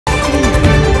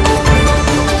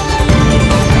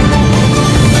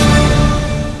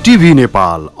TV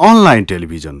Nepal online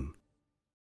television.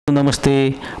 नमस्ते,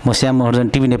 म Shyam Maharjan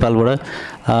TV नेपालबाट।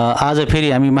 आज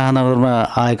फेरि हामी महानगरमा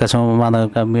आएका छौँ।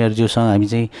 महानगरका मेयरज्यूसँग हामी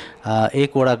चाहिँ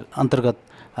एक वडा अन्तर्गत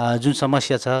जुन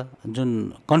समस्या छ, जुन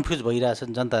कन्फ्युज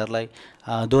भइरहेछ जनताहरूलाई,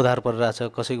 दोधार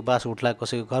परिरहेछ, कसैको बास उठ्ला,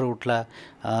 कसैको घर उठ्ला,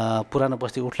 पुरानो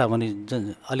बस्ती उठ्ला भने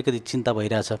अलिकति चिन्ता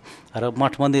भइरहेछ र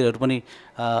मठ मन्दिरहरू पनि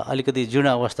अलिकति जीर्ण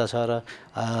अवस्था छ र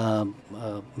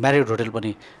म्यारिड होटल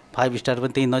पनि 5 स्टार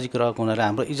पनि त्यही नजिक रहेको हुनाले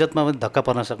हाम्रो इज्जतमा पनि धक्का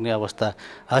पर्न सक्ने अवस्था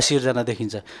सिर्जना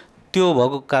देखिन्छ। त्यो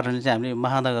भएको कारणले चाहिँ हामीले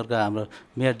महानगरका हाम्रो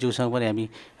मेयरज्यूसँग पनि हामी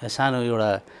सानो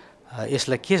एउटा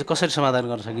यसलाई कसरी समाधान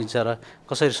गर्न सकिन्छ र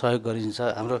कसरी सहयोग गरिन्छ,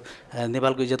 हाम्रो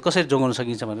नेपालको इज्जत कसरी जोगाउन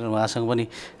सकिन्छ भनेर उहाँसँग पनि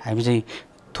हामी चाहिँ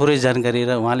थोरै जानकारी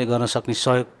र उहाँले गर्न सक्ने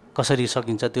सहयोग कसरी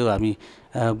सकिन्छ त्यो हामी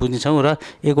बुझ्नेछौँ। र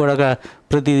एक वडाका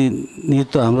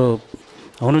प्रतिनिधित्व हाम्रो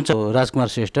हुनुहुन्छ राजकुमार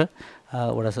श्रेष्ठ,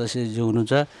 वडा सदस्यज्यू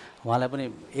हुनुहुन्छ। उहाँलाई पनि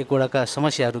एक वडाका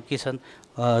समस्याहरू के छन्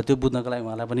त्यो बुझ्नको लागि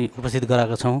उहाँलाई पनि उपस्थित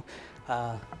गराएका छौँ।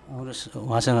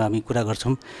 उहाँसँग हामी कुरा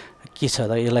गर्छौँ के छ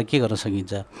र यसलाई के गर्न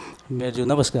सकिन्छ। मेयरज्यू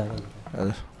नमस्कार।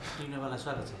 हजुर, नेपाललाई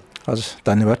स्वागत छ। हजुर,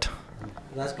 धन्यवाद।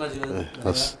 राजकुमारज्यू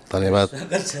धन्यवाद।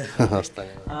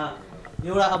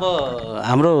 एउटा अब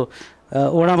हाम्रो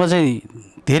वडामा चाहिँ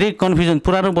धेरै कन्फ्युजन,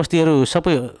 पुरानो बस्तीहरू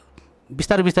सबै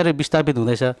बिस्तारै बिस्तारै विस्थापित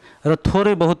हुँदैछ र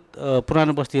थोरै बहुत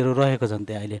पुरानो बस्तीहरू रहेको छन्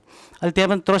त्यहाँ अहिले। अहिले त्यहाँ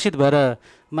पनि त्रसित भएर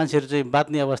मान्छेहरू चाहिँ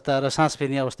बाँच्ने अवस्था र सास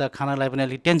फेर्ने अवस्था, खानालाई पनि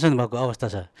अलिक टेन्सन भएको अवस्था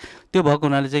छ। त्यो भएको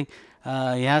हुनाले चाहिँ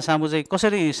यहाँ सामु चाहिँ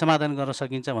कसरी समाधान गर्न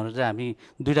सकिन्छ भनेर चाहिँ हामी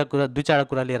दुई चारवटा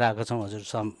कुरा लिएर आएका छौँ हजुर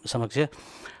समक्ष।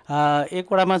 एक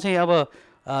वडामा चाहिँ अब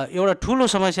एउटा ठुलो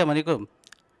समस्या भनेको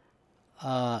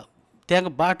त्यहाँको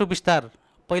बाटो विस्तार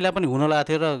पहिला पनि हुन लागेको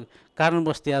थियो र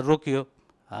कारणवश त्यहाँ रोकियो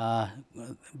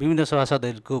विभिन्न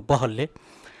सभासदहरूको पहलले,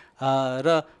 र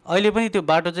अहिले पनि त्यो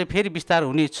बाटो चाहिँ फेरि विस्तार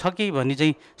हुने छ कि भन्ने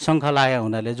चाहिँ शङ्का लागेको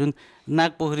हुनाले जुन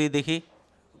नागपोखरीदेखि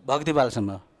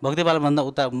भक्तिपालसम्म, भक्तिपालभन्दा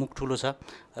उता मुख ठुलो छ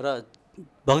र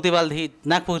भक्तिपालदेखि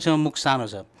नागपोखरीसम्म मुख सानो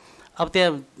छ। अब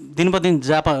त्यहाँ दिन प्रतिदिन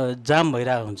जाम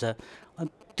भइरहेको हुन्छ।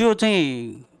 त्यो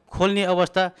चाहिँ खोल्ने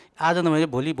अवस्था आज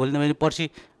नभए भोलि, भोलि नभए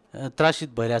पर्सि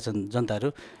त्रासित भइरहेछन्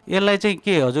जनताहरू। यसलाई चाहिँ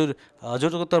के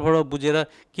हजुरको तर्फबाट बुझेर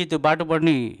के त्यो बाटो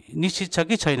बढ्ने निश्चित छ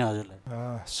कि छैन हजुरलाई?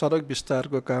 सडक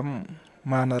विस्तारको काम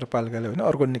महानगरपालिकाले होइन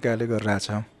अर्को निकायले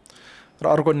गरिरहेछ र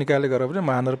अर्को निकायले गरेर पनि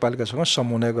महानगरपालिकासँग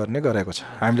समन्वय गर्ने गरेको छ।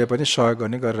 हामीले पनि सहयोग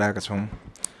गर्ने गरिरहेका छौँ।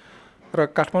 र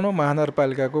काठमाडौँ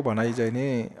महानगरपालिकाको भनाइ चाहिँ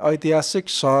नि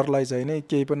ऐतिहासिक सहरलाई चाहिँ नि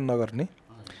केही पनि नगर्ने,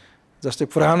 जस्तै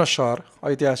पुरानो सहर,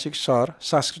 ऐतिहासिक सहर,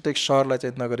 सांस्कृतिक सहरलाई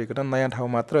चाहिँ नगरिकन नयाँ ठाउँ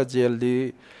मात्र जिएलडी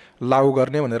लागू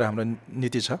गर्ने भनेर हाम्रो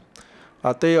नीति छ।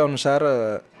 त्यही अनुसार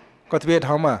कतिपय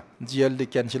ठाउँमा जिएलडी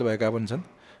क्यान्सल भएका पनि छन्,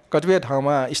 कतिपय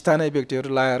ठाउँमा स्थानीय व्यक्तिहरू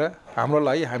लाएर हाम्रो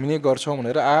लागि हामी नै गर्छौँ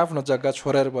भनेर आफ्नो जग्गा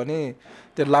छोडेर पनि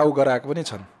त्यो लागू गराएको पनि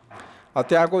छन्।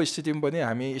 त्यहाँको स्थितिमा पनि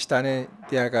हामी स्थानीय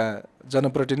त्यहाँका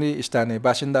जनप्रतिनिधि, स्थानीय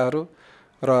बासिन्दाहरू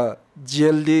र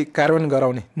जिएलडी कार्यान्वयन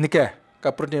गराउने निकायका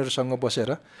प्रतिनिधिहरूसँग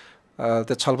बसेर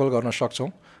त्यो छलफल गर्न सक्छौँ।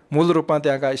 मूल रूपमा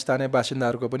त्यहाँका स्थानीय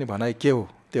बासिन्दाहरूको पनि भनाइ के हो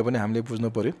त्यो पनि हामीले बुझ्नु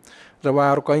पऱ्यो र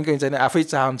उहाँहरू कहीँ कहीँ चाहिँ आफै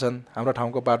चाहन्छन् हाम्रो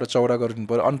ठाउँको बाटो चौडा गरिदिनु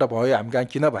पऱ्यो, अन्त भयो हामी कहाँ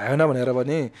किन भएन भनेर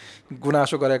पनि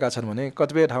गुनासो गरेका छन् भने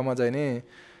कतिपय ठाउँमा चाहिँ नि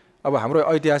अब हाम्रो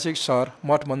ऐतिहासिक सहर,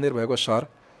 मठ मन्दिर भएको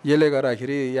सहर, यसले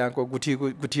गर्दाखेरि यहाँको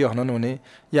गुठी हनन हुने,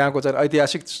 यहाँको चाहिँ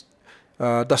ऐतिहासिक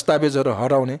दस्तावेजहरू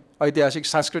हराउने, ऐतिहासिक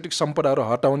सांस्कृतिक सम्पदाहरू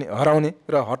हराउने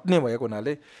र हट्ने भएको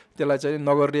हुनाले त्यसलाई चाहिँ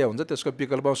नगरिदिए हुन्छ, त्यसको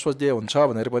विकल्पमा सोचिदिए हुन्छ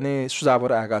भनेर पनि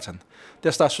सुझावहरू आएका छन्।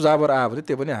 त्यस्ता सुझावहरू आयो भने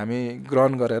त्यो पनि हामी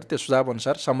ग्रहण गरेर त्यो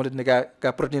सुझावअनुसार सम्बन्धित निकायका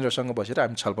प्रतिनिधिहरूसँग बसेर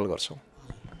हामी छलफल गर्छौँ।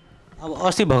 अब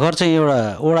अस्ति भर्खर चाहिँ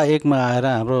एउटा वडा 1मा आएर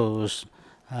हाम्रो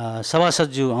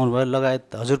सभासदज्यू आउनुभयो,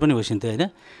 लगायत हजुर पनि होइसिन्थ्यो होइन।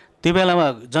 त्यो बेलामा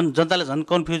जनताले झन्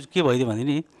कन्फ्युज के भइदियो भने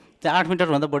नि त्यहाँ 8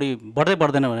 मिटरभन्दा बढी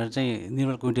बढ्दैन भनेर चाहिँ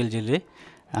निर्मल कुइन्टेलजीले,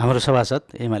 हाम्रो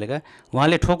सभासद एमालेका,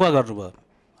 उहाँले ठोकुवा गर्नुभयो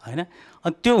होइन।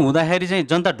 अनि त्यो हुँदाखेरि चाहिँ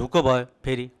जनता ढुक्क भयो,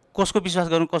 फेरि कसको विश्वास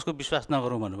गरौँ कसको विश्वास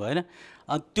नगरौँ भन्नुभयो होइन।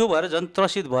 अनि त्यो भएर झन्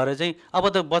त्रसित भएर चाहिँ अब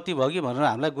त बत्ती भयो कि भनेर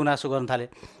हामीलाई गुनासो गर्न थाले।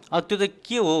 अब त्यो चाहिँ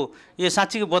के हो, यो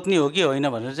साँच्चीको बत्ती हो कि होइन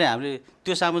भनेर चाहिँ हामीले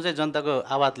त्यो सामु चाहिँ जनताको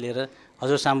आवाज लिएर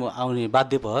हजुर सामु आउने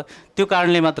बाध्य भयो। त्यो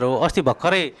कारणले मात्र हो। अस्ति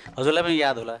भर्खरै हजुरलाई पनि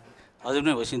याद होला, हजुर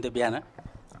पनि होइसिन्थ्यो बिहान,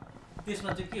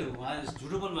 त्यसमा चाहिँ के हो,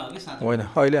 झुटो बोल्नु हो कि साँच्चो? होइन,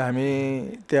 अहिले हामी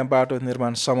त्यहाँ बाटो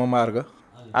निर्माण सममार्ग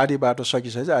आधी बाटो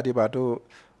सकिसकेछ, आधी बाटो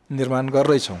निर्माण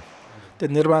गर्दैछौँ। त्यो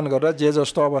निर्माण गरेर जे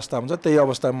जस्तो अवस्था हुन्छ त्यही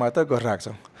अवस्थामा मात्र गरिरहेको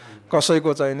छौँ। कसैको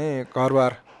चाहिँ नि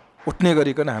घरबार उठ्ने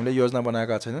गरिकन हामीले योजना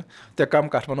बनाएका छैनौँ। त्यो काम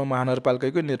काठमाडौँ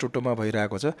महानगरपालिकाकै नेतृत्वमा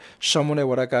भइरहेको छ, समन्वय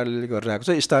वडा कार्यालयले गरिरहेको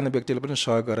छ, स्थानीय व्यक्तिले पनि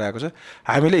सहयोग गरिरहेको छ।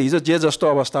 हामीले हिजो जे जस्तो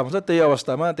अवस्थामा छ त्यही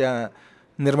अवस्थामा त्यहाँ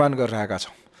निर्माण गरिरहेका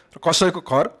छौँ। कसैको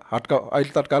घर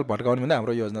अहिले तत्काल भट्काउने भने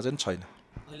हाम्रो योजना चाहिँ छैन।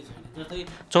 जस्तै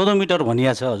 14 मिटर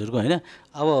भनिया छ हजुरको होइन,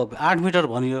 अब 8 मिटर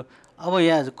भनियो, अब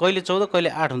यहाँ कहिले 14 कहिले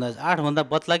 8 हुँदा 8 भन्दा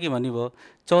बत्ला कि भन्ने भयो,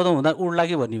 14 हुँदा उड्ला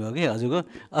कि भन्ने भयो कि हजुरको।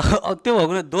 अब त्यो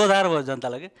भएको दोधार भयो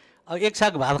जनतालाई कि अब एक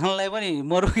साग भात खानलाई पनि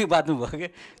मरुकी बाँध्नु भयो कि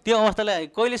त्यो अवस्थालाई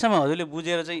कहिलेसम्म हजुरले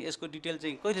बुझेर चाहिँ यसको डिटेल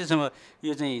चाहिँ कहिलेसम्म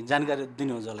यो चाहिँ जानकारी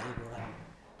दिनुहुन्छ होला?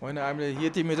 होइन, हामीले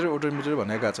यति मिटर उटर मिटर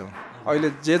भनेका छौँ। अहिले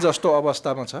जे जस्तो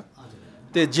अवस्थामा छ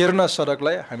त्यो जीर्ण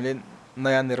सडकलाई हामीले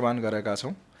नयाँ निर्माण गरेका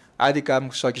छौँ। आदि काम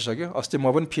सकिसक्यो। अस्ति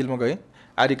म पनि फिल्डमा गएँ,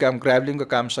 आदि काम ग्राभलिङको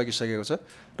काम सकिसकेको छ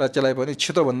र त्यसलाई पनि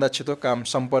छिटोभन्दा छिटो काम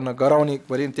सम्पन्न गराउने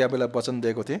पनि त्यहाँ बेला वचन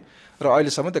दिएको थिएँ र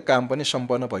अहिलेसम्म त्यो काम पनि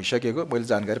सम्पन्न भइसकेको मैले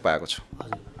जानकारी पाएको छु।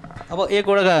 अब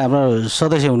एकवटा हाम्रो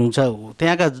सदस्य हुनुहुन्छ,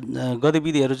 त्यहाँका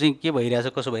गतिविधिहरू चाहिँ के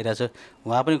भइरहेछ, कसो भइरहेछ,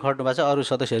 उहाँ पनि खट्नु भएको छ, अरू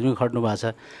सदस्यहरू पनि खट्नु भएको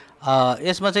छ।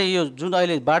 यसमा चाहिँ यो जुन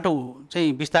अहिले बाटो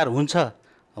चाहिँ विस्तार हुन्छ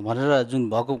भनेर जुन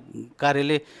भएको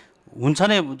कार्यले हुन्छ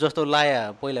नै जस्तो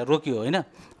लाया पहिला रोक्यो होइन,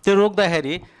 त्यो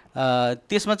रोक्दाखेरि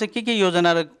त्यसमा चाहिँ के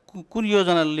योजना र कुन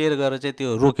योजना लिएर गएर चाहिँ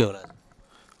त्यो रोक्यो होला?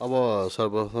 अब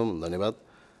सर्वप्रथम धन्यवाद।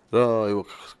 र यो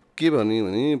के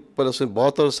भने पहिला चाहिँ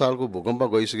 72 सालको भूकम्प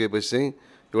गइसकेपछि चाहिँ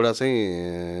एउटा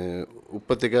चाहिँ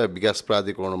उपत्यका विकास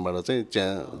प्राधिकरणबाट चाहिँ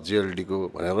त्यहाँ जिएलडीको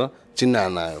भनेर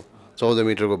चिन्हान आयो 14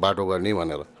 मिटरको बाटो गर्ने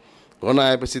भनेर। गर्न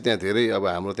आएपछि त्यहाँ धेरै अब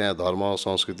हाम्रो त्यहाँ धर्म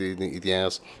संस्कृति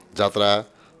इतिहास जात्रा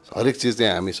हरेक चिज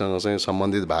त्यहाँ हामीसँग चाहिँ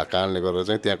सम्बन्धित भएको कारणले गर्दा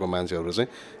चाहिँ त्यहाँको मान्छेहरू चाहिँ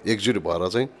एकजुट भएर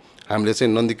चाहिँ हामीले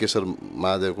चाहिँ नन्दीकेशर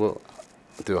महादेवको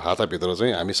त्यो हाताभित्र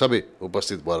चाहिँ हामी सबै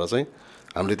उपस्थित भएर चाहिँ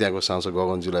हामीले त्यहाँको सांसद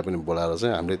गगनजीलाई पनि बोलाएर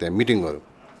चाहिँ हामीले त्यहाँ मिटिङ गऱ्यौँ,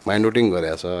 माइन्ड मिटिङ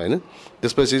गरेको छ होइन।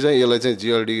 त्यसपछि चाहिँ यसलाई चाहिँ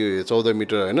जिएलडी 14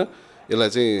 मिटर होइन, यसलाई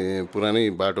चाहिँ पुरानै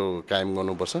बाटो कायम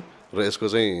गर्नुपर्छ र यसको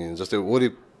चाहिँ जस्तै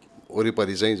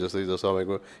वरिपरि चाहिँ जस्तै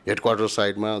तपाईँको हेडक्वार्टर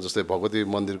साइडमा जस्तै भगवती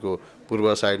मन्दिरको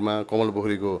पूर्व साइडमा,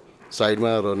 कमलपोखरीको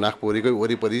साइडमा र नागपोखरीकै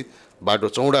वरिपरि बाटो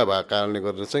चौडा भएको कारणले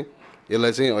गर्दा चाहिँ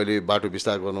यसलाई चाहिँ अहिले बाटो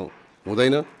विस्तार गर्नु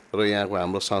हुँदैन र यहाँको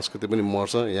हाम्रो संस्कृति पनि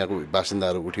मर्छ, यहाँको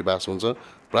बासिन्दाहरू उठीबास हुन्छ।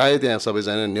 प्रायः त्यहाँ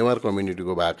सबैजना नेवार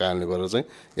कम्युनिटीको भएको कारणले गर्दा चाहिँ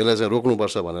यसलाई चाहिँ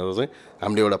रोक्नुपर्छ भनेर चाहिँ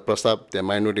हामीले एउटा प्रस्ताव त्यहाँ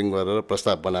माइन्ड मिटिङ गरेर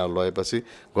प्रस्ताव बनाएर लगेपछि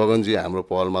गगनजी हाम्रो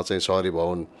पहलमा चाहिँ सहरी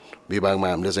भवन विभागमा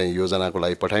हामीले चाहिँ योजनाको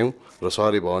लागि पठायौँ र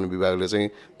सहरी भवन विभागले चाहिँ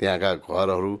त्यहाँका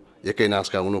घरहरू एकै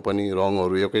नासका हुनुपर्ने,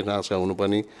 रङहरू एकै नासका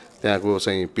हुनुपर्ने, त्यहाँको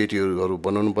चाहिँ पेटीहरू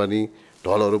बनाउनु पर्ने,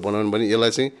 ढलहरू बनाउनु पर्ने,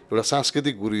 यसलाई चाहिँ एउटा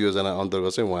सांस्कृतिक गुरु योजना अन्तर्गत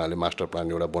चाहिँ उहाँले मास्टर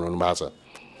प्लान एउटा बनाउनु भएको छ।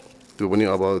 त्यो पनि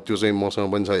अब त्यो चाहिँ मसँग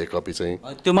पनि छ एक कपी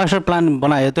चाहिँ। त्यो मास्टर प्लान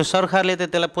बनायो, त्यो सरकारले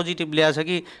त त्यसलाई पोजिटिभ ल्याएको छ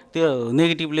कि त्यो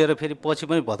नेगेटिभ लिएर फेरि पछि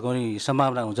पनि भत्काउने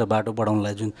सम्भावना हुन्छ बाटो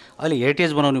बढाउनलाई? जुन अहिले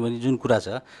हेरिटेज बनाउने भन्ने जुन कुरा छ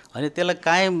होइन, त्यसलाई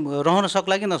कायम रहन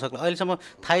सक्ला कि नसक्ला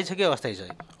अहिलेसम्म थाहै छ कि अवस्थाै छ?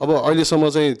 अब अहिलेसम्म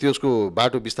चाहिँ त्यसको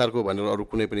बाटो विस्तारको भनेर अरू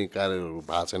कुनै पनि कार्यहरू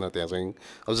भएको छैन त्यहाँ चाहिँ।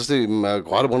 अब जस्तै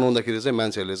घर बनाउँदाखेरि चाहिँ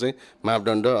मान्छेहरूले चाहिँ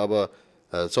मापदण्ड अब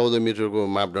 14 मिटरको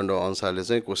मापदण्ड अनुसारले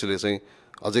चाहिँ कसैले चाहिँ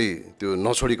अझै त्यो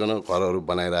नछोडिकन घरहरू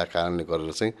बनाइरहेको कारणले गरेर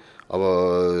चाहिँ अब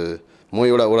म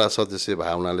एउटा वडा सदस्य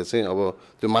भावनाले चाहिँ अब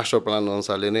त्यो मास्टर प्लान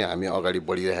अनुसारले नै हामी अगाडि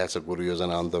बढिरहेको छ गुरु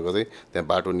योजना अन्तर्गतै त्यहाँ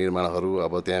बाटो निर्माणहरू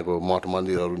अब त्यहाँको मठ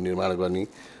मन्दिरहरू निर्माण गर्ने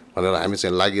भनेर हामी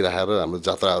चाहिँ लागिरहेर हाम्रो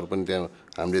जात्राहरू पनि त्यहाँ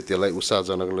हामीले त्यसलाई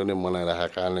उत्साहजनकले नै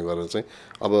मनाइरहेको कारणले गरेर चाहिँ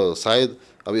अब सायद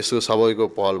अब यसको सबैको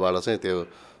पहलबाट चाहिँ त्यो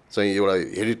चाहिँ एउटा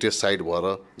हेरिटेज साइट भएर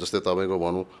जस्तै तपाईँको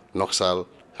भनौँ नक्साल,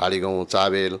 हाडीगाउँ,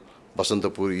 चाबेल,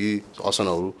 बसन्तपुर यी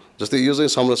असनहरू जस्तै यो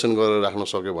चाहिँ संरक्षण गरेर राख्न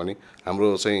सक्यो भने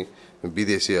हाम्रो चाहिँ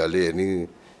विदेशीहरूले हेर्ने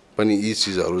पनि यी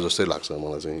चिजहरू जस्तै लाग्छ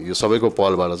मलाई चाहिँ। यो सबैको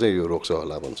पहलबाट चाहिँ यो रोक्छ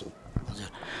होला भन्छु। हजुर,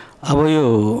 अब यो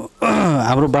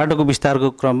हाम्रो बाटोको विस्तारको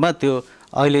क्रममा त्यो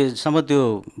अहिलेसम्म त्यो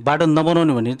बाटो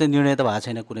नबनाउने भन्ने त निर्णय त भएको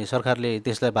छैन, कुनै सरकारले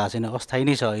त्यसलाई भएको छैन, अस्थायी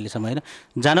नै छ अहिलेसम्म होइन,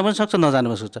 जान पनि सक्छ नजान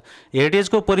पनि सक्छ।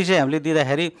 हेरिटेजको परिचय हामीले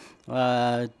दिँदाखेरि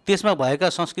त्यसमा भएका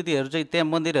संस्कृतिहरू चाहिँ त्यहाँ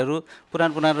मन्दिरहरू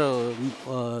पुरानो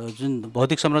जुन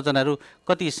भौतिक संरचनाहरू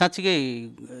कति साँच्चीकै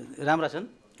राम्रा छन्?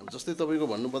 जस्तै तपाईँको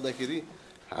भन्नुपर्दाखेरि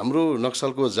हाम्रो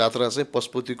नक्सलको जात्रा चाहिँ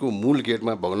पशुपतिको मूल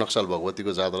गेटमा नक्सल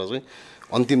भगवतीको जात्रा चाहिँ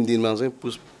अन्तिम दिनमा चाहिँ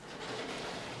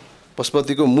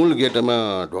पशुपतिको मूल गेटमा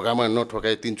ढोकामा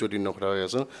नठोकाए 3 चोटि नठोकाएको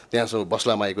छ, त्यहाँसम्म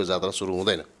बस्ला माईको जात्रा सुरु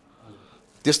हुँदैन।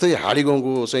 त्यस्तै हाडी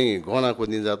गाउँको चाहिँ गहना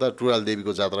खोज्ने जात्रा टुराल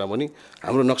देवीको जात्रा पनि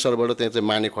हाम्रो नक्सलबाट त्यहाँ चाहिँ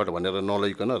मानेखट भनेर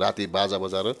नलैकन राति बाजा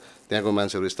बजाएर त्यहाँको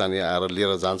मान्छेहरू स्थानीय आएर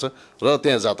लिएर जान्छ र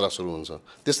त्यहाँ जात्रा सुरु हुन्छ।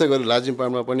 त्यस्तै गरी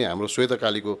लाजिमपाडमा पनि हाम्रो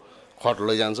श्वेतकालीको खट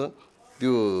लैजान्छ।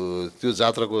 त्यो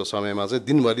जात्राको समयमा चाहिँ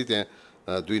दिनभरि त्यहाँ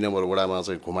 2 नम्बर वडामा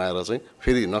चाहिँ घुमाएर चाहिँ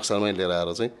फेरि नक्सलमै लिएर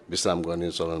आएर चाहिँ विश्राम गर्ने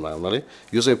चलनमा हुनाले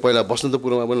यो चाहिँ पहिला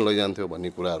बसन्तपुरमा पनि लैजान्थ्यो भन्ने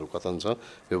कुराहरू कथन छ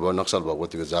यो नक्सल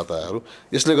भगवतीको जात्राहरू।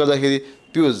 यसले गर्दाखेरि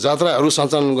त्यो जात्राहरू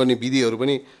सञ्चालन गर्ने विधिहरू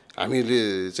पनि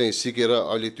हामीले चाहिँ सिकेर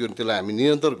अहिले त्यसलाई हामी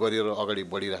निरन्तर गरेर अगाडि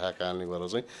बढिरहेका कारणले गर्दा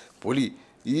चाहिँ भोलि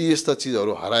यी यस्ता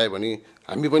चिजहरू हरायो भने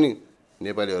हामी पनि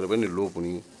नेपालीहरू पनि लोप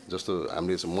हुने जस्तो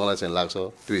मलाई चाहिँ लाग्छ।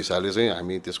 त्यो हिसाबले चाहिँ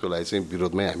हामी त्यसको लागि चाहिँ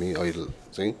विरोधमै हामी अहिले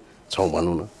चाहिँ छौँ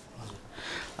भनौँ न।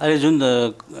 अहिले जुन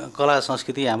कला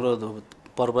संस्कृति हाम्रो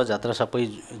पर्व जात्रा सबै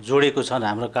जोडेको छन्,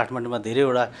 हाम्रो काठमाडौँमा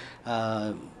धेरैवटा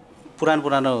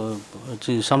पुरानो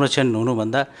संरक्षण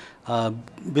हुनुभन्दा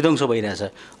विध्वंस भइरहेछ।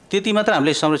 त्यति मात्र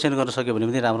हामीले संरक्षण गर्न सक्यो भने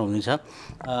पनि राम्रो हुनेछ।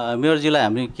 मेयरजीलाई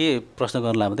हामीले के प्रश्न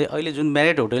गर्नुलाई भन्दै अहिले जुन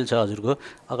म्यारिट होटल छ हजुरको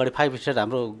अगाडि 5 स्टार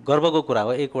हाम्रो गर्वको कुरा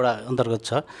हो, 1 वडा अन्तर्गत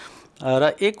छ र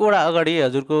 1 वडा अगाडि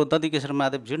हजुरको नन्दीकेशर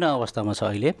महादेव जीर्ण अवस्थामा छ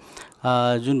अहिले,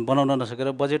 जुन बनाउन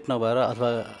नसकेर बजेट नभएर अथवा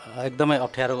एकदमै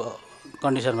अप्ठ्यारो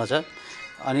कन्डिसनमा छ।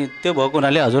 अनि त्यो भएको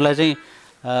हुनाले हजुरलाई चाहिँ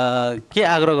के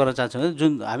आग्रह गर्न चाहन्छु भने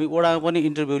जुन हामी वडामा पनि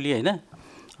इन्टरभ्यू लिए होइन,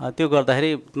 त्यो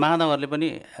गर्दाखेरि महानगरले पनि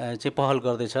चाहिँ पहल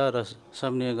गर्दैछ र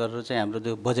समन्वय गरेर चाहिँ हाम्रो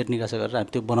त्यो बजेट निकास गरेर हामी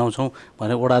त्यो बनाउँछौँ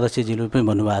भनेर वडा अध्यक्षजीले पनि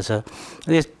भन्नुभएको छ।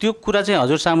 त्यो कुरा चाहिँ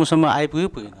हजुर सामुसम्म आइपुग्यो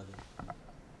पुगेन?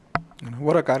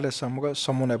 वडा कार्यालयसम्मको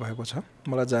समन्वय भएको छ,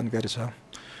 मलाई जानकारी छ।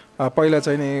 पहिला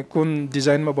चाहिँ नि कुन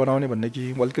डिजाइनमा बनाउने भन्ने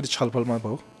कि अलिकति छलफलमा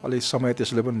भयो, अलिक समय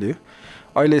त्यसले पनि लियो।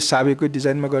 अहिले साबिकको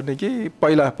डिजाइनमा गर्ने कि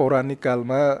पहिला पौराणिक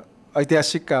कालमा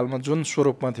ऐतिहासिक कालमा जुन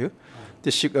स्वरूपमा थियो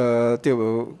त्यो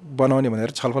बनाउने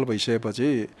भनेर छलफल भइसकेपछि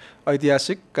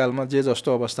ऐतिहासिक कालमा जे जस्तो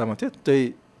अवस्थामा थियो त्यही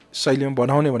शैलीमा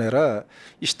बनाउने भनेर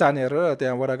स्थानीय र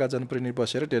त्यहाँ वडाका जनप्रतिनिधि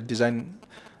बसेर त्यो डिजाइन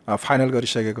फाइनल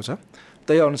गरिसकेको छ।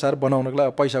 त्यही अनुसार बनाउनको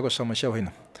लागि पैसाको समस्या होइन।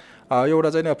 एउटा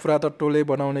चाहिँ पुरातत्वले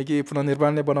बनाउने कि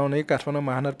पुनर्निर्माणले बनाउने कि काठमाडौँ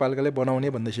महानगरपालिकाले बनाउने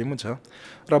भन्दैछिम छ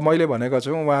र मैले भनेको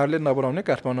छु उहाँहरूले नबनाउने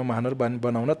काठमाडौँ महानगर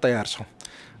बनाउन तयार छौँ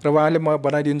र उहाँले म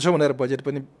बनाइदिन्छु भनेर बजेट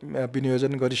पनि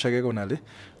विनियोजन गरिसकेको हुनाले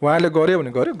उहाँले गर्यो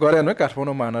भने गर्यो, गरेन भने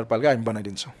काठमाडौँ महानगरपालिका हामी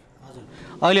बनाइदिन्छौँ।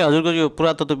 अहिले हजुरको यो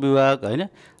पुरातत्व विभाग होइन,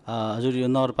 हजुर यो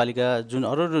नगरपालिका जुन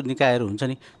अरू निकायहरू हुन्छ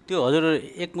नि, त्यो हजुर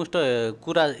एकमुष्ट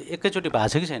कुरा एकैचोटि भएको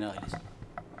छ कि छैन?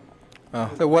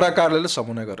 अहिले वडा कार्यालयले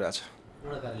समन्वय गरिरहेछ।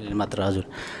 वडा कार्यालयले मात्र? हजुर,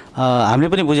 हामीले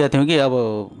पनि बुझेका थियौँ कि अब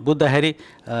बुझ्दाखेरि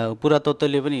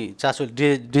पुरातत्वले पनि चासो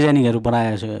डिजाइनिङहरू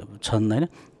बनाएका छन् होइन,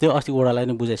 त्यो अस्ति वडालाई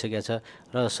नै बुझाइसकेको छ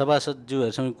र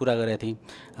सभासदज्यूहरूसँग कुरा गरेका थियौँ,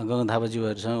 गगन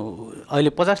थापाज्यूहरूसँग। अहिले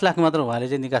 50 लाख मात्र उहाँले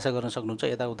चाहिँ निकासा गर्न सक्नुहुन्छ,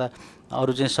 यताउता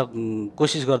अरू चाहिँ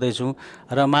कोसिस गर्दैछु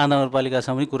र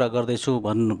महानगरपालिकासँग पनि कुरा गर्दैछु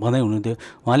भन्दै हुनुहुन्थ्यो।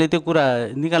 उहाँले त्यो कुरा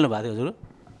निकाल्नु भएको थियो हजुर?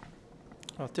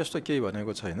 त्यस्तो केही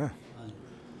भनेको छैन।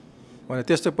 भने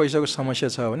त्यस्तो पैसाको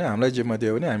समस्या छ भने हामीलाई जिम्मा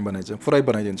दियो भने हामी बनाइदिन्छौँ, पुरै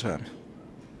बनाइदिन्छौँ हामी।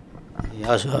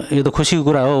 हस्, यो त खुसीको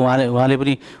कुरा हो। उहाँले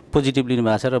पनि पोजिटिभ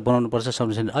लिनुभएको छ र बनाउनुपर्छ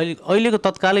संरक्षण। अहिलेको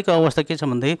तत्कालिक अवस्था के छ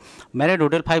भनेदेखि म्यारिट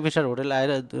होटल 5 स्टार होटल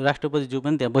आएर राष्ट्रपतिज्यू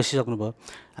पनि त्यहाँ बसिसक्नु भयो।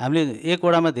 हामीले 1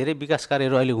 वडामा धेरै विकास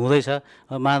कार्यहरू अहिले हुँदैछ,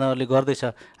 महानगरले गर्दैछ,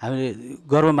 हामीले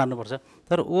गर्व मान्नुपर्छ।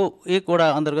 तर 1 वडा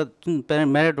अन्तर्गत जुन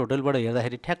म्यारिट होटलबाट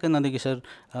हेर्दाखेरि ठ्याक्कै नन्दीकेशर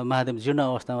महादेव जीर्ण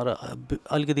अवस्थामा र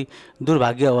अलिकति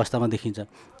दुर्भाग्य अवस्थामा देखिन्छ।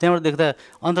 त्यहाँबाट देख्दा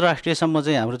अन्तर्राष्ट्रियसम्म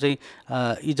चाहिँ हाम्रो चाहिँ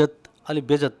इज्जत अलिक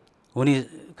बेइज्जत हुने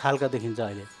खालका देखिन्छ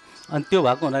अहिले। अनि त्यो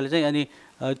भएको हुनाले चाहिँ अनि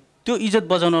त्यो इज्जत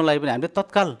बचाउनलाई पनि हामीले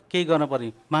तत्काल केही गर्न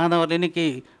पर्ने, महानगरले नै केही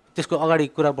त्यसको अगाडि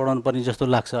कुरा बढाउनु पर्ने जस्तो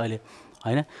लाग्छ अहिले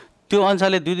होइन। त्यो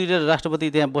अनुसारले दुई राष्ट्रपति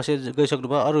त्यहाँ गइसक्नु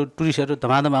भयो, अरू टुरिस्टहरू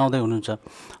धमाधम आउँदै हुनुहुन्छ।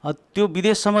 त्यो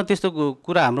विदेशसम्म त्यस्तो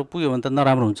कुरा हाम्रो पुग्यो भने त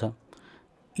नराम्रो हुन्छ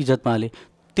इज्जतमा। अहिले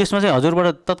त्यसमा चाहिँ हजुरबाट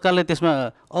तत्कालले त्यसमा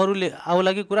अरूले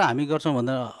आउला कि कुरा हामी गर्छौँ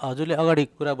भन्दा हजुरले अगाडि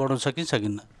कुरा बढाउन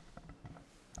सकिन्न?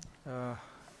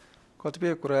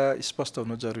 कतिपय कुरा स्पष्ट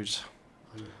हुनु जरुरी छ।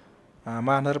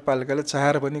 महानगरपालिकाले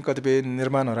चाहेर पनि कतिपय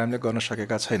निर्माणहरू हामीले गर्न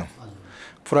सकेका छैनौँ।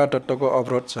 पुरातत्वको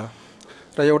अवरोध छ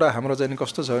र एउटा हाम्रो चाहिँ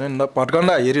कस्तो छ भने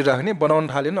भटकन्डा हेरिराख्ने, बनाउन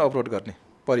थाल्यो भने अवरोध गर्ने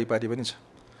परिपाटी पनि छ।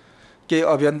 केही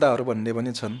अभियन्ताहरू भन्ने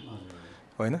पनि छन्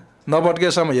होइन,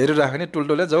 नभट्केसम्म हेरिराख्ने,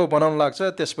 टुल्टुले जब बनाउन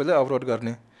लाग्छ त्यसपछि अवरोध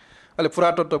गर्ने। अहिले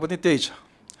पुरातत्व पनि त्यही छ,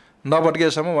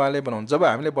 नभट्केसम्म उहाँले बनाउनु, जब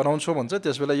हामीले बनाउँछौँ भन्छ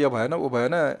त्यसबेला यो भएन ऊ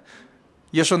भएन,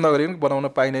 यसो नगरिकन बनाउन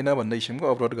पाइँदैन भन्ने किसिमको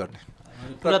अवरोध गर्ने।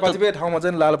 र कतिपय ठाउँमा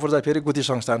चाहिँ लाल पूर्जा फेरि गुठी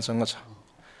संस्थानसँग छ,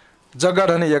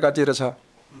 जग्गा ढने एकातिर छ,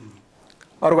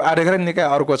 अर्को आडेखरा निकाय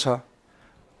अर्को छ,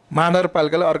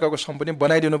 महानगरपालिकाले अर्काको सम्पत्ति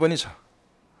बनाइदिनु पनि छ।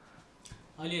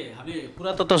 अहिले हामीले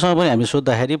पुरातत्वसँग पनि हामी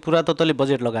सोद्धाखेरि पुरातत्वले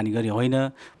बजेट लगानी गर्ने होइन,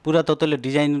 पुरातत्वले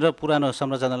डिजाइन र पुरानो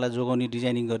संरचनालाई जोगाउने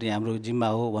डिजाइनिङ गर्ने हाम्रो जिम्मा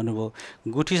हो भन्नुभयो।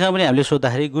 गुठीसँग पनि हामीले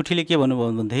सोद्धाखेरि गुठीले के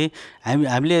भन्नुभयो भनेदेखि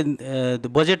हामीले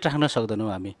बजेट राख्न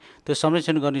सक्दैनौँ, हामी त्यो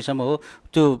संरक्षण गर्नेसम्म हो,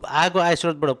 त्यो आएको आय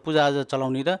स्रोतबाट पूजाआजा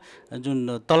चलाउने र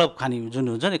जुन तलब खाने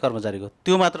जुन हुन्छ नि कर्मचारीको,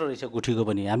 त्यो मात्र रहेछ गुठीको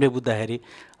पनि हामीले बुझ्दाखेरि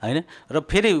होइन। र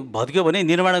फेरि भत्क्यो भने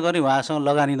निर्माण गर्ने उहाँसँग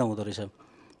लगानी नहुँदो रहेछ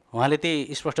उहाँले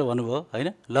त्यही स्पष्ट भन्नुभयो होइन,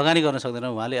 लगानी गर्न सक्दैन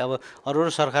उहाँले। अब अरू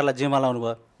सरकारलाई जिम्मा लाउनु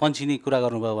भयो, पन्छिने कुरा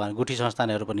गर्नुभयो उहाँ गुठी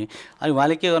संस्थानहरू पनि। अनि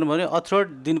उहाँले के गर्नुभयो भने अथरोट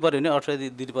दिनु पऱ्यो भने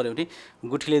दिनु पऱ्यो भने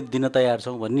गुठीले दिन तयार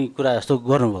छौँ भन्ने कुरा जस्तो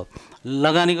गर्नुभयो।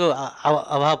 लगानीको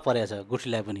अभाव परेको छ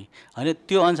गुठीलाई पनि होइन।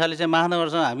 त्यो अनुसारले चाहिँ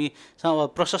महानगरसँग हामीसँग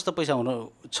अब प्रशस्त पैसा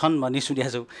छन् भन्ने सुनेका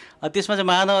छौँ। त्यसमा चाहिँ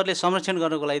महानगरले संरक्षण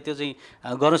गर्नको लागि त्यो चाहिँ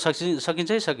गर्न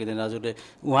सकिन्छ कि सकिँदैन हजुरले?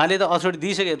 उहाँले त अथोरिटी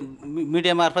दिइसके,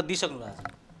 मिडिया मार्फत दिइसक्नु भएको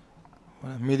छ।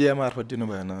 मिडिया मार्फत दिनु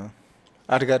भएन,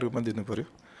 आधिकारिक रूपमा दिनु पऱ्यो।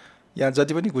 यहाँ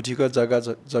जति पनि गुठीको जग्गा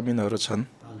जमिनहरू छन्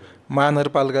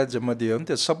महानगरपालिका जिम्मा दियो भने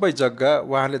त्यो सबै जग्गा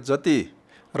उहाँले जति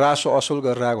रासो असुल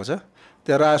गरेर आएको छ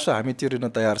त्यो रासो हामी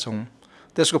तिर्न तयार छौँ।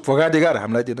 त्यसको भोगाधिकार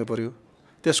हामीलाई दिनु पऱ्यो।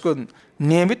 त्यसको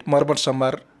नियमित मर्मत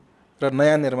सम्हार र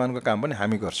नयाँ निर्माणको काम पनि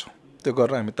हामी गर्छौँ। त्यो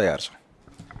गर्न हामी तयार छौँ।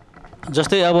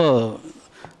 जस्तै अब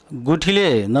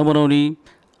गुठीले नबनाउने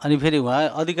अनि फेरि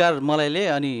उहाँ अधिकार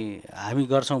मलाइले अनि हामी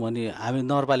गर्छौँ भने हामी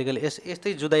नगरपालिकाले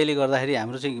यस्तै जुदाइले गर्दाखेरि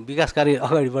हाम्रो चाहिँ विकास कार्य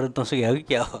अगाडि बढ्न नसके हो कि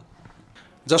क्या हो?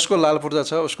 जसको लाल पूर्जा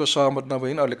छ उसको सहमत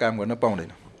नभइन अरूले काम गर्न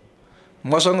पाउँदैन।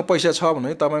 मसँग पैसा छ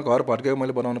भने तपाईँ घर भट्केको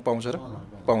मैले बनाउन पाउँछ र?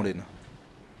 पाउँदैन।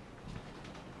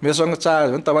 मेरोसँग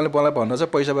चाह्यो भने तपाईँले मलाई भन्न चाहिँ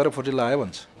पैसा भएर फुटी लगायो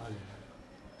भन्छ।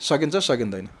 सकिन्छ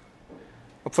सकिँदैन?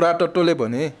 पुरा टट्टोले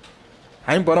भने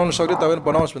हामी बनाउन सक्यो, तपाईँले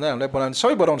बनाउनुहोस् भने हामीलाई बनाउनु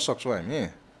सबै बनाउन सक्छौँ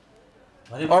हामी।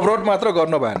 अवरोध मात्र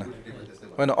गर्नु भएन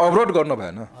होइन, अवरोध गर्नु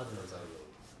भएन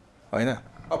होइन।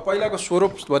 अब पहिलाको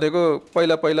स्वरूप भनेको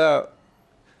पहिला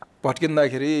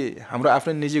भट्किँदाखेरि हाम्रो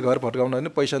आफ्नै निजी घर भट्काउन होइन,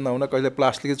 पैसा नहुन कहिले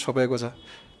प्लास्टिक छोपेको छ,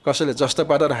 कसैले जस्तो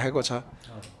पारेर राखेको छ,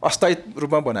 अस्थायी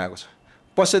रूपमा बनाएको छ।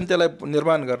 पछि त्यसलाई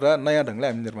निर्माण गरेर नयाँ ढङ्गले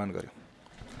हामी निर्माण गऱ्यौँ।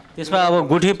 त्यसमा अब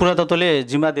गुठी पुरातत्त्वले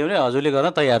जिम्मा दियो भने हजुरले गर्न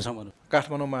तयार छौँ भनौँ।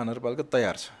 काठमाडौँ महानगरपालिका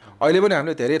तयार छ। अहिले पनि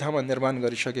हामीले धेरै ठाउँमा निर्माण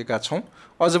गरिसकेका छौँ,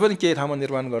 अझ पनि केही ठाउँमा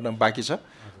निर्माण गर्न बाँकी छ।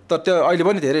 तर त्यो अहिले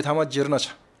पनि धेरै ठाउँमा जीर्ण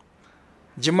छ।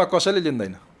 जिम्मा कसैले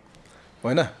लिँदैन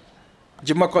होइन।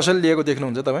 जिम्मा कसैले लिएको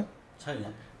देख्नुहुन्छ तपाईँ?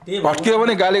 भट्कियो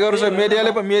भने गाली गर्छ।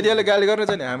 मिडियाले गाली गर्ने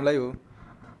चाहिँ हामीलाई हो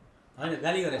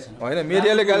होइन।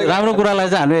 मिडियाले गाली राम्रो कुरालाई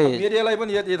चाहिँ हामीले मिडियालाई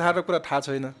पनि यथार्थ कुरा थाहा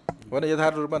छैन होइन,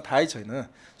 यथार्थ रूपमा थाहै छैन।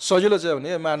 सजिलो चाहिँ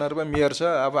भने महानगरमा मेयर छ,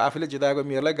 अब आफूले जिताएको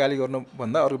मेयरलाई गाली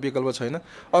गर्नुभन्दा अरू विकल्प छैन।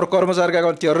 अरू कर्मचारीका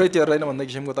अगाडि तिर्दैन भन्ने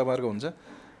किसिमको तपाईँहरूको हुन्छ।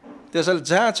 त्यसैले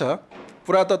जहाँ छ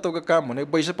पुरातत्त्वको काम भने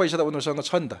पैसा त उनीहरूसँग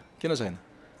छ नि त, किन छैन?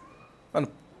 अनि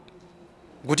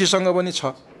गुठीसँग पनि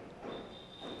छ।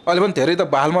 अहिले पनि धेरै त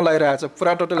बहालमा लगाइरहेछ।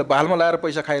 पुरातत्त्वले बहालमा लगाएर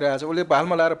पैसा खाइरहेछ, उसले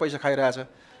बहालमा लगाएर पैसा खाइरहेछ।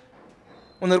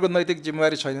 उनीहरूको नैतिक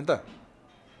जिम्मेवारी छैन त?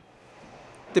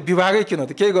 त्यो विभागै किन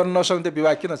त? केही गर्न नसक्ने त्यो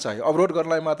विभाग किन चाहियो? अवरोध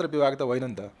गर्नलाई मात्र विभाग त होइन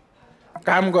नि त,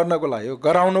 काम गर्नको लागि हो,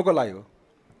 गराउनको लागि हो।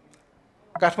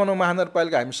 काठमाडौँ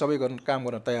महानगरपालिका हामी सबै काम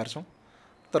गर्न तयार छौँ।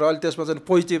 तर अहिले त्यसमा चाहिँ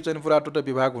पोजिटिभ चाहिँ पुरातत्त्व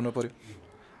विभाग हुनु पऱ्यो।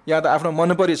 यहाँ त आफ्नो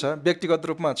मनपरी छ, व्यक्तिगत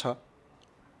रूपमा छ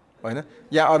होइन।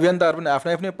 यहाँ अभियन्ताहरू पनि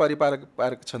आफ्नै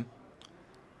परिपालक छन्।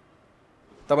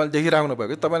 तपाईँले देखिराख्नु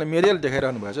भएको, तपाईँले मिडियाले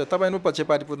देखाइरहनु भएको छ। तपाईँले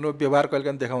पक्षपातीपूर्ण व्यवहार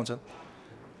कहिलेकाहीँ देखाउँछन्।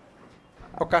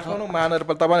 अब काठमाडौँ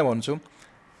महानगरपालिका तपाईँलाई भन्छु,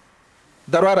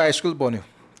 दरबार हाई स्कुल बन्यो,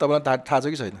 तपाईँलाई थाहा छ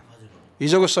कि छैन?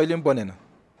 हिजोको शैलीमा बनेन।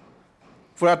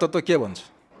 पुरातत्त्व के भन्छ?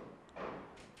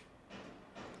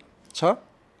 छ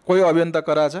कोही अभियन्ता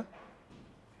कराएछ?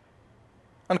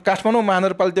 अनि काठमाडौँ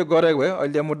महानगरपालिका त्यो गरेको भए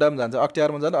अहिले त्यहाँ मुद्दामा जान्छ,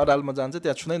 अख्तियारमा जान्छ, अदालतमा जान्छ,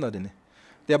 त्यहाँ छुनै नदिने।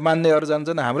 त्यहाँ मान्नेहरू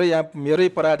जान्छन्, हाम्रै यहाँ मेरै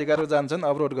पराधिकारी जान्छन्,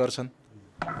 अवरोध गर्छन्।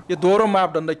 यो दोहोरो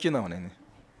मापदण्ड किन भने नि?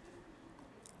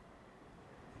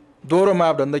 दोहोरो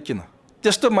मापदण्ड किन?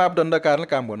 त्यस्तो मापदण्ड कारणले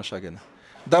काम गर्न सकेन।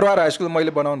 दरबार हाई स्कुल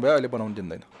मैले बनाउनु भयो, अहिले बनाउनु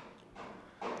दिँदैन।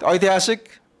 ऐतिहासिक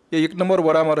यो 1 नम्बर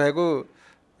वडामा रहेको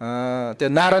त्यो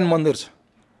नारायण मन्दिर छ,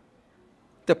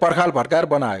 त्यो पर्खाल भट्काएर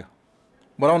बनायो।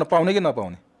 बनाउन पाउने कि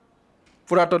नपाउने?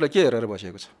 पुरातत्त्वले के हेरेर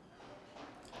बसेको छ?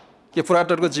 के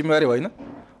पुरातत्त्वको जिम्मेवारी होइन?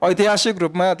 ऐतिहासिक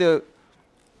रूपमा त्यो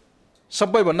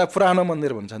सबैभन्दा पुरानो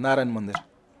मन्दिर भन्छ नारायण मन्दिर।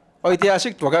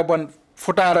 ऐतिहासिक ढोका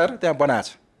फुटाएर त्यहाँ बनाएको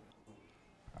छ।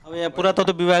 अब यहाँ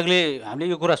पुरातत्त्व विभागले हामीले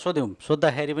यो कुरा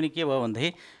सोद्धाखेरि पनि के भयो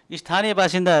भनेदेखि स्थानीय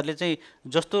बासिन्दाहरूले चाहिँ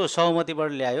जस्तो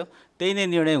सहमतिबाट ल्यायो त्यही नै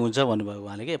निर्णय हुन्छ भन्नुभयो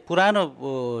उहाँले। के पुरानो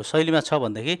शैलीमा छ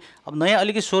भनेदेखि अब नयाँ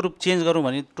अलिकति स्वरूप चेन्ज गरौँ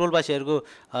भने टोलवासीहरूको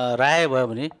राय भयो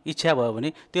भने, इच्छा भयो भने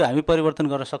त्यो हामी परिवर्तन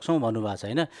गर्न सक्छौँ भन्नुभएको छ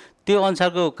होइन। त्यो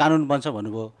अनुसारको कानुन बन्छ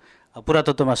भन्नुभयो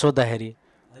पुरातत्त्वमा सोद्धाखेरि।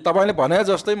 तपाईँले भने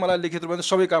जस्तै मलाई लिखित रूपमा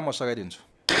सबै काम म सघाइदिन्छु।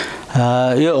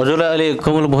 यो हजुरलाई अहिले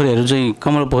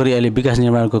कमल पोखरी अहिले विकास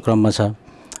निर्माणको क्रममा छ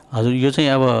हजुर। यो चाहिँ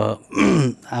अब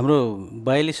हाम्रो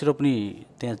 42 रोप्नी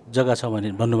त्यहाँ जग्गा छ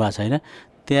भने भन्नुभएको छ होइन।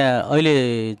 त्यहाँ अहिले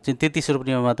चाहिँ 33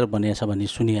 रोप्नीमा मात्र बनिएको छ भन्ने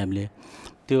सुने हामीले।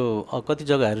 त्यो कति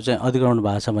जग्गाहरू चाहिँ अधिग्रहण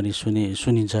भएको छ भन्ने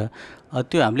सुनिन्छ।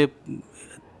 त्यो हामीले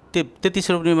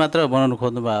 33 रोप्नी मात्र बनाउनु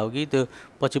खोज्नु भएको हो कि त्यो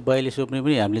पछि 42 रोप्नी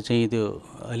पनि हामीले चाहिँ त्यो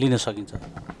लिन सकिन्छ?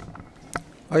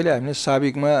 अहिले हामीले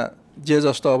साबिकमा जे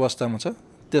जस्तो अवस्थामा छ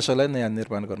त्यसैलाई नयाँ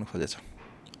निर्माण गर्न खोजेछौँ।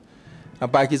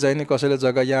 बाँकी चाहिँ नि कसैले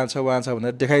जग्गा यहाँ छ वहाँ छ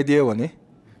भनेर देखाइदियो भने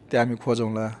त्यो हामी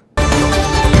खोजौँला।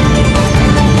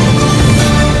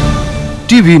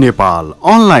 TV Nepal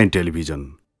online television.